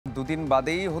দুদিন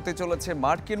বাদেই হতে চলেছে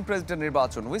মার্কিন প্রেসিডেন্ট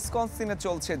নির্বাচন। উইসকনসিনে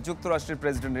চলছে যুক্তরাষ্ট্রের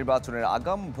প্রেসিডেন্ট নির্বাচনের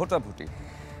আগাম ভোটাভুটি।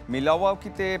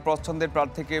 মিলাওয়াকিতে পছন্দের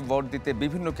প্রার্থীকে ভোট দিতে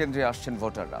বিভিন্ন কেন্দ্রে আসছেন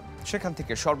ভোটাররা। সেখান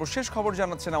থেকে সর্বশেষ খবর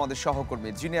জানাচ্ছেন আমাদের সহকর্মী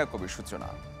জিনিয়া কবির সূচনা।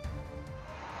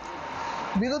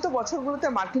 বিগত বছরগুলোতে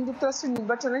মার্কিন যুক্তরাষ্ট্রের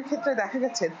নির্বাচনের ক্ষেত্রে দেখা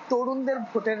গেছে তরুণদের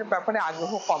ভোটের ব্যাপারে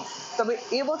আগ্রহ কম, তবে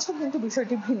এবছর কিন্তু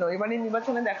বিষয়টি ভিন্ন। এবারে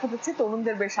নির্বাচনে দেখা যাচ্ছে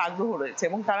তরুণদের বেশ আগ্রহ রয়েছে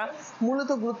এবং তারা মূলত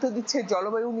গুরুত্ব দিচ্ছে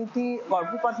জলবায়ু নীতি,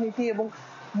 গর্ভপাত নীতি এবং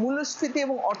মূল্যস্ফীতি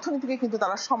এবং অর্থনীতিকে কিন্তু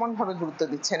তারা সমানভাবে গুরুত্ব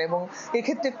দিচ্ছেন এবং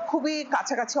এক্ষেত্রে খুবই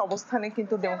কাছাকাছি অবস্থানে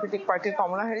কিন্তু ডেমোক্রেটিক পার্টির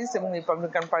কমলা হ্যারিস এবং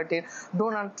রিপাবলিকান পার্টির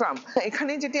ডোনাল্ড ট্রাম্প।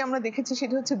 এখানে যেটি আমরা দেখেছি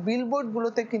সেটি হচ্ছে বিলবোর্ড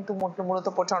গুলোতে কিন্তু মূলত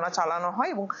প্রচারণা চালানো হয়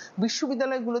এবং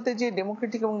বিশ্ববিদ্যালয়গুলোতে যে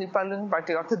ডেমোক্রেটিক এবং রিপাবলিকান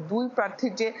পার্টির অর্থাৎ দুই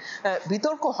প্রার্থীর যে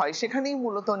বিতর্ক হয় সেখানেই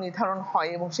মূলত নির্ধারণ হয়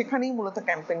এবং সেখানেই মূলত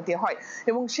ক্যাম্পেইনটি হয়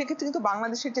এবং সেক্ষেত্রে কিন্তু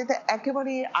বাংলাদেশের চাইতে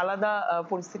একেবারেই আলাদা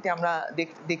পরিস্থিতি আমরা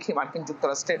দেখি মার্কিন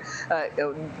যুক্তরাষ্ট্রের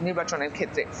নির্বাচনের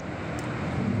ক্ষেত্রে।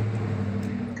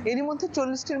 এরই মধ্যে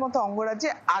 40টির মতো অঙ্গরাজ্যে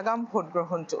আগাম ভোট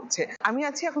গ্রহণ চলছে। আমি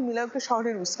আছি এখন মিলাওকি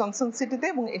শহরের উইসকনসিন সিটিতে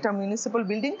এবং এটা মিউনিসিপাল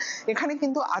বিল্ডিং। এখানে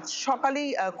কিন্তু আজ সকালেই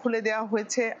খুলে দেওয়া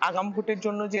হয়েছে আগাম ভোটের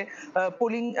জন্য যে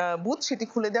পোলিং বুথ, সেটি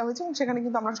খুলে দেওয়া হয়েছে এবং সেখানে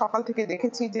কিন্তু আমরা সকাল থেকে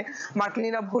দেখেছি যে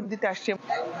মার্কিনিরা ভোট দিতে আসছে।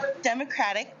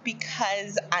 Democratic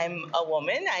because I'm a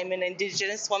woman, I'm an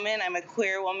indigenous woman, I'm a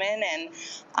queer woman, and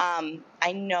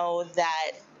I know that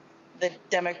the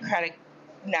Democratic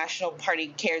National Party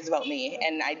cares about me,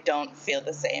 and I don't feel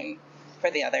the same for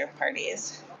the other parties.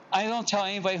 I don't tell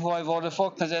anybody who I voted for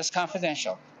because it's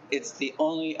confidential. It's the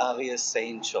only obvious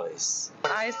sane choice.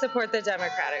 I support the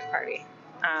Democratic Party.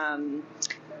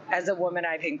 As a woman,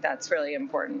 I think that's really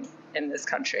important in this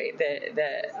country.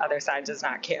 The other side does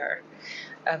not care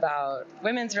about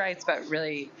women's rights, but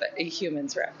really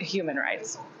human rights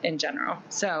in general.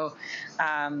 So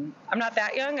I'm not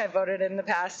that young. I voted in the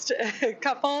past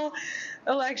couple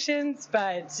elections,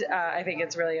 but I think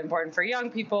it's really important for young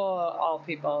people, all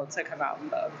people, to come out and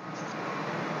vote.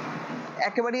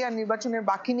 একেবারেই আর নির্বাচনের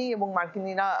বাকি নেই এবং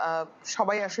মার্কিনিরা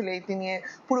সবাই আসলে এটি নিয়ে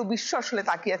পুরো বিশ্ব আসলে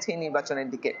তাকিয়ে আছে এই নির্বাচনের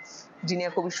দিকে। জিনিয়া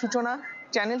কবির সূচনা,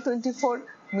 চ্যানেল 24,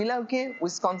 মিলাওকি,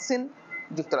 উইসকনসিন,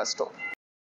 যুক্তরাষ্ট্র।